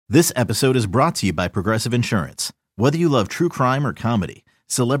This episode is brought to you by Progressive Insurance. Whether you love true crime or comedy,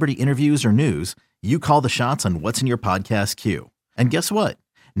 celebrity interviews or news, you call the shots on what's in your podcast queue. And guess what?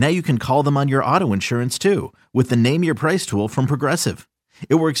 Now you can call them on your auto insurance too with the Name Your Price tool from Progressive.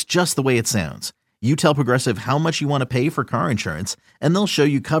 It works just the way it sounds. You tell Progressive how much you want to pay for car insurance, and they'll show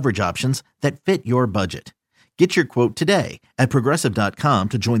you coverage options that fit your budget. Get your quote today at Progressive.com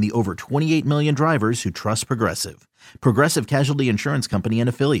to join the over 28 million drivers who trust Progressive. Progressive Casualty Insurance Company and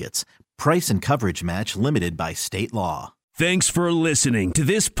Affiliates. Price and coverage match limited by state law. Thanks for listening to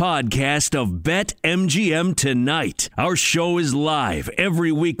this podcast of BetMGM Tonight. Our show is live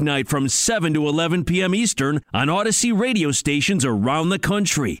every weeknight from 7 to 11 p.m. Eastern on Odyssey radio stations around the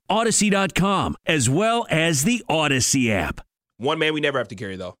country, Odyssey.com, as well as the Odyssey app. One man we never have to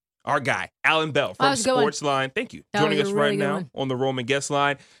carry, though. Our guy, Alan Bell from Sportsline. Thank you. Joining us right now on the Roman Guest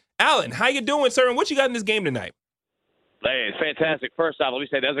Line. Alan, how you doing, sir? And what you got in this game tonight? Hey, it's fantastic. First off, let me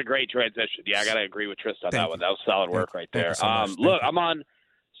say that's a great transition. Yeah, I got to agree with Tristan on that one. That was solid work right there. Look, I'm on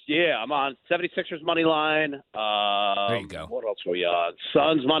 76ers money line. There you go. What else were we on?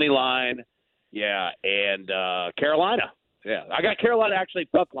 Suns money line. Yeah, and Carolina. Yeah, I got Carolina actually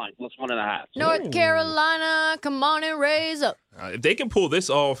puck line plus 1.5. North Carolina, come on and raise up. If they can pull this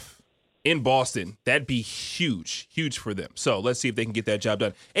off in Boston, that'd be huge for them. So let's see if they can get that job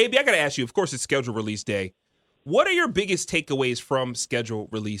done. AB, I got to ask you, of course, it's schedule release day. What are your biggest takeaways from schedule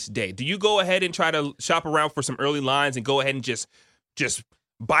release day? Do you go ahead and try to shop around for some early lines and go ahead and just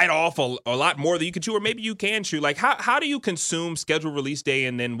bite off a lot more than you can chew, or maybe you can chew? Like, how do you consume schedule release day,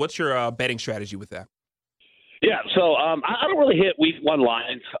 and then what's your betting strategy with that? Yeah, so I don't really hit week one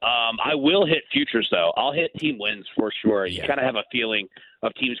lines. I will hit futures, though. I'll hit team wins for sure. You kind of have a feeling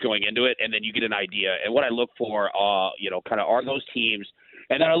of teams going into it, and then you get an idea. And what I look for, kind of are those teams.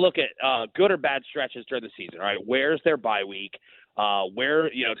 And then I look at good or bad stretches during the season, right? Where's their bye week? Where,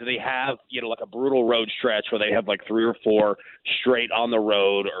 do they have, like a brutal road stretch where they have like 3 or 4 straight on the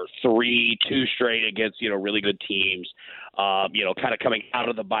road, or 2 straight against, really good teams, kind of coming out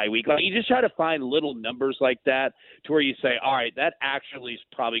of the bye week. Like, you just try to find little numbers like that to where you say, all right, that actually is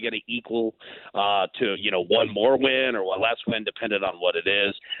probably going to equal to, one more win or one less win, depending on what it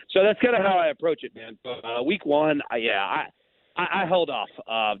is. So that's kind of how I approach it, man. But week one, I held off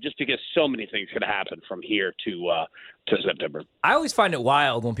just because so many things could happen from here to September. I always find it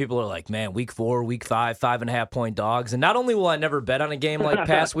wild when people are like, man, week 4, week 5, 5.5 point dogs. And not only will I never bet on a game like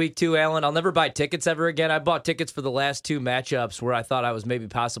past week 2, Alan, I'll never buy tickets ever again. I bought tickets for the last 2 matchups where I thought I was maybe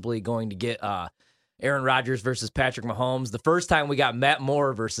possibly going to get Aaron Rodgers versus Patrick Mahomes. The first time we got Matt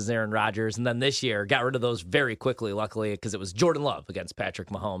Moore versus Aaron Rodgers. And then this year, got rid of those very quickly, luckily, because it was Jordan Love against Patrick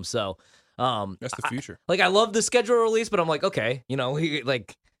Mahomes. So that's the future. I love the schedule release, but I'm like, okay,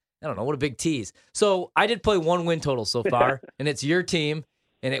 I don't know, what a big tease. So I did play 1 win total so far, and it's your team,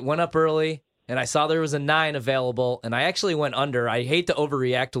 and it went up early, and I saw there was a 9 available, and I actually went under. I hate to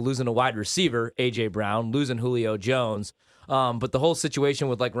overreact to losing a wide receiver, A.J. Brown, losing Julio Jones, but the whole situation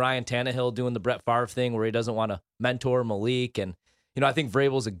with like Ryan Tannehill doing the Brett Favre thing where he doesn't want to mentor Malik, and I think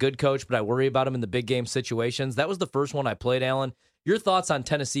Vrabel's a good coach, but I worry about him in the big game situations. That was the first one I played, Alan. Your thoughts on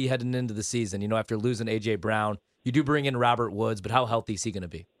Tennessee heading into the season? After losing A.J. Brown, you do bring in Robert Woods, but how healthy is he going to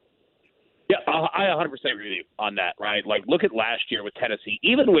be? Yeah, I 100% agree with you on that, right? Like, look at last year with Tennessee.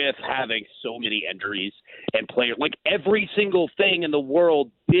 Even with having so many injuries and players, like every single thing in the world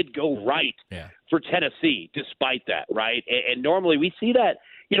did go right for Tennessee despite that, right? And normally we see that,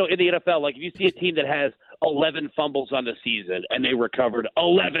 in the NFL. Like, if you see a team that has 11 fumbles on the season and they recovered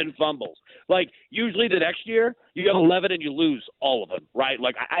 11 fumbles, like usually the next year you have 11 and you lose all of them, right?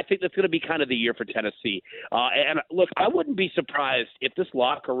 Like, I think that's going to be kind of the year for Tennessee. And look, I wouldn't be surprised if this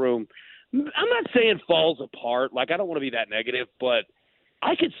locker room, I'm not saying falls apart. Like, I don't want to be that negative, but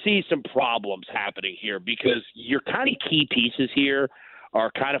I could see some problems happening here because your kind of key pieces here are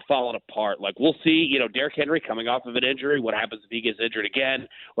kind of falling apart. Like, we'll see, Derrick Henry coming off of an injury. What happens if he gets injured again?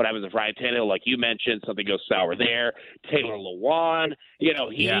 What happens if Ryan Tannehill, like you mentioned, something goes sour there? Taylor Lewan, he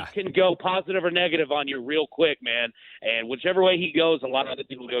can go positive or negative on you real quick, man. And whichever way he goes, a lot of other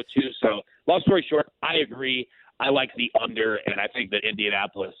people go too. So long story short, I agree. I like the under, and I think that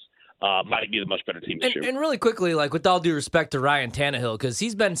Indianapolis might be the much better team this year. And really quickly, like, with all due respect to Ryan Tannehill, because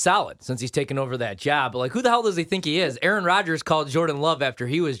he's been solid since he's taken over that job, but like, who the hell does he think he is? Aaron Rodgers called Jordan Love after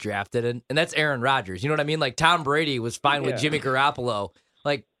he was drafted, and that's Aaron Rodgers. You know what I mean? Like, Tom Brady was fine with Jimmy Garoppolo.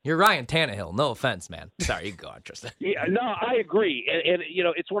 Like, you're Ryan Tannehill. No offense, man. Sorry, you go on, Tristan. Yeah, no, I agree. And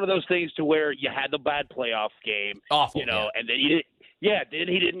it's one of those things to where you had the bad playoff game. Awful, and then then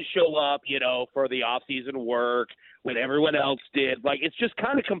he didn't show up, for the offseason work when everyone else did. Like, it's just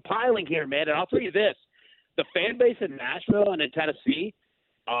kind of compiling here, man. And I'll tell you this, the fan base in Nashville and in Tennessee,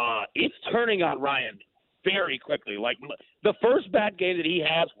 it's turning on Ryan very quickly. Like the first bad game that he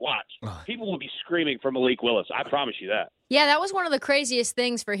has, watch. People will be screaming for Malik Willis. I promise you that. Yeah, that was one of the craziest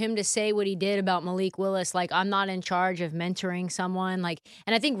things for him to say what he did about Malik Willis. Like, I'm not in charge of mentoring someone. Like,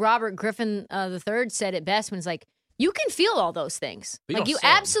 and I think Robert Griffin III said it best when it's like, you can feel all those things. Like, you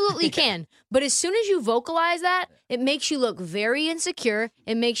absolutely can. But as soon as you vocalize that, it makes you look very insecure.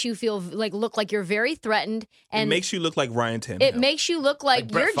 It makes you feel look like you're very threatened. And it makes you look like Ryan Tannehill. It makes you look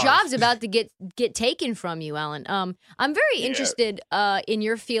like your job's about to get taken from you, Alan. I'm very interested in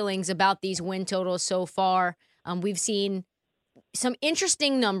your feelings about these win totals so far. We've seen some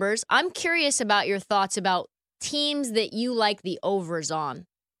interesting numbers. I'm curious about your thoughts about teams that you like the overs on.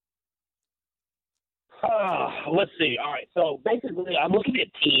 Let's see. All right. So basically, I'm looking at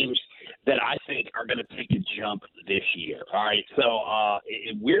teams that I think are going to take a jump this year. All right. So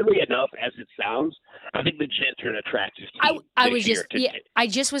weirdly enough, as it sounds, I think the Jets are an attractive team. I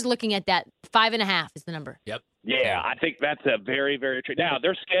just was looking at that. 5.5 is the number. Yep. Yeah, I think that's a very, very true. Now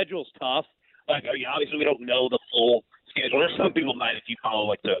their schedule's tough. Like, obviously, we don't know the full schedule. There's some people might, if you follow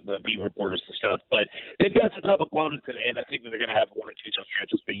like the beat reporters and stuff, but they've got some tough opponents, and I think that they're going to have one or two tough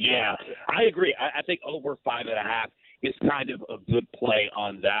stretches. But yeah, I agree. I think over 5.5 is kind of a good play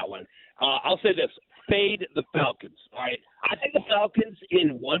on that one. I'll say this: fade the Falcons. All right, I think the Falcons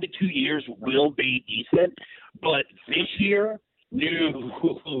in 1 to 2 years will be decent, but this year,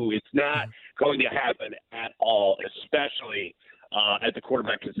 no, it's not going to happen at all, especially at the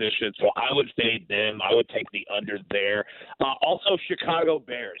quarterback position. So I would fade them. I would take the under there. Also, Chicago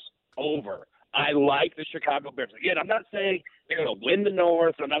Bears, over. I like the Chicago Bears. Again, I'm not saying they're going to win the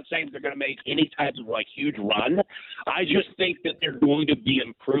North. I'm not saying they're going to make any type of huge run. I just think that they're going to be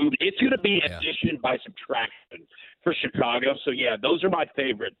improved. It's going to be addition by subtraction for Chicago. So, yeah, those are my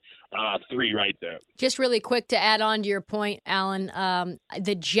favorite three right there. Just really quick to add on to your point, Alan,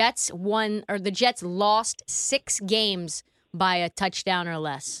 the Jets lost 6 games by a touchdown or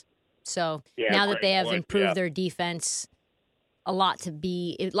less. So now that they have improved their defense, a lot to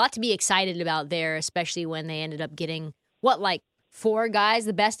be excited about there, especially when they ended up getting 4 guys,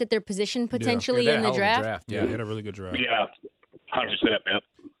 the best at their position potentially in the draft. Yeah, they had a really good draft. Yeah, 100%. Man.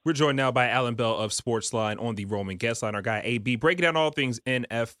 We're joined now by Alan Bell of Sportsline on the Roman Guest Line, our guy AB, breaking down all things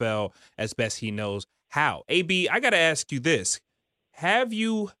NFL as best he knows how. AB, I got to ask you this. Have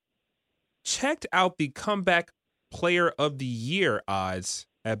you checked out the comeback player of the year odds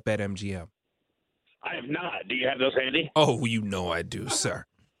at BetMGM? I have not. Do you have those handy? Oh, you know I do, sir.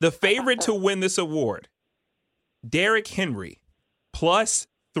 The favorite to win this award, Derrick Henry, plus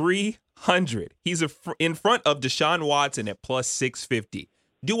 300. He's in front of Deshaun Watson at plus 650.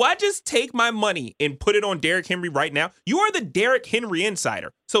 Do I just take my money and put it on Derrick Henry right now? You are the Derrick Henry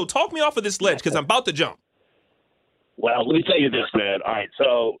insider. So talk me off of this ledge because I'm about to jump. Well, let me tell you this, man. All right,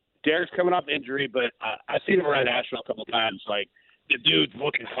 so Derrick's coming off injury, but I've seen him around Nashville a couple of times. The dude's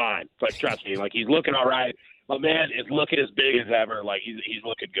looking fine. Trust me, he's looking all right. My man is looking as big as ever. He's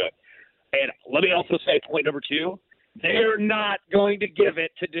looking good. And let me also say, point number 2, they're not going to give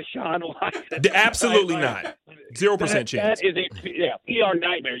it to Deshaun Watson. Absolutely not. 0% chance. That is a PR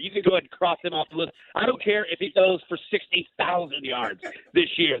nightmare. You can go ahead and cross him off the list. I don't care if he throws for 60,000 yards this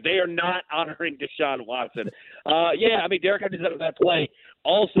year. They are not honoring Deshaun Watson. Derrick Henry's out of that play.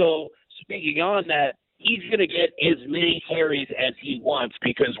 Also, speaking on that, he's going to get as many carries as he wants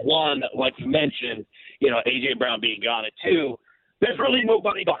because, one, like you mentioned, A.J. Brown being gone, and 2, there's really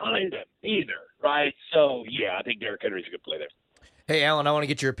nobody behind him either, right? So, yeah, I think Derrick Henry's a good play there. Hey, Alan, I want to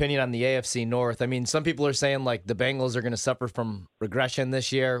get your opinion on the AFC North. I mean, some people are saying, the Bengals are going to suffer from regression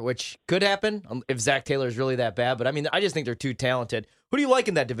this year, which could happen if Zach Taylor is really that bad. But, I just think they're too talented. Who do you like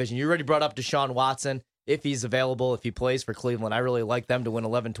in that division? You already brought up Deshaun Watson. If he's available, if he plays for Cleveland, I really like them to win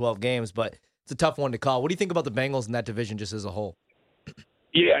 11, 12 games, but it's a tough one to call. What do you think about the Bengals in that division just as a whole?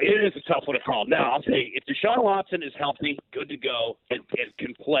 Yeah, it is a tough one to call. Now, I'll say, if Deshaun Watson is healthy, good to go, and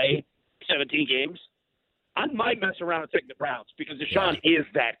can play 17 games, I might mess around and take the Browns because Deshaun is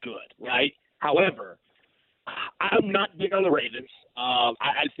that good, right? However, I'm not big on the Ravens.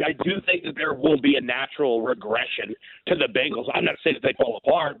 I do think that there will be a natural regression to the Bengals. I'm not saying that they fall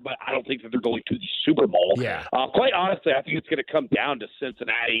apart, but I don't think that they're going to the Super Bowl. Yeah. Quite honestly, I think it's going to come down to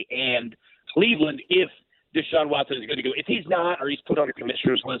Cincinnati and Cleveland if Deshaun Watson is going to go. If he's not, or he's put on a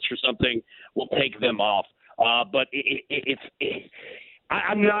commissioner's list or something, we'll take them off. But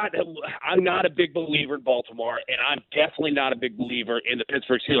I'm not a big believer in Baltimore, and I'm definitely not a big believer in the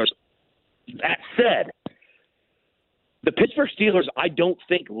Pittsburgh Steelers. That said, the Pittsburgh Steelers, I don't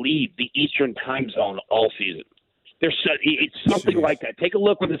think, leave the Eastern time zone all season. It's something like that. Take a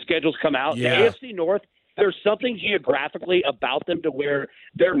look when the schedules come out. Yeah. The AFC North there's something geographically about them to where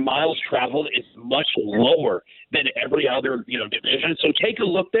their miles traveled is much lower than every other, division. So take a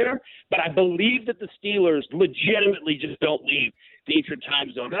look there. But I believe that the Steelers legitimately just don't leave the Eastern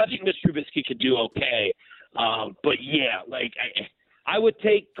time zone. And I think Mitch Trubisky could do okay. But yeah, I would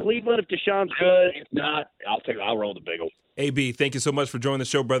take Cleveland if Deshaun's good. If not, I'll roll the Bengals. AB, thank you so much for joining the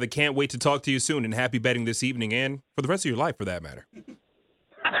show, brother. Can't wait to talk to you soon, and happy betting this evening and for the rest of your life, for that matter.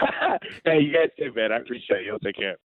 Hey, you guys too, man. I appreciate it. You'll take care.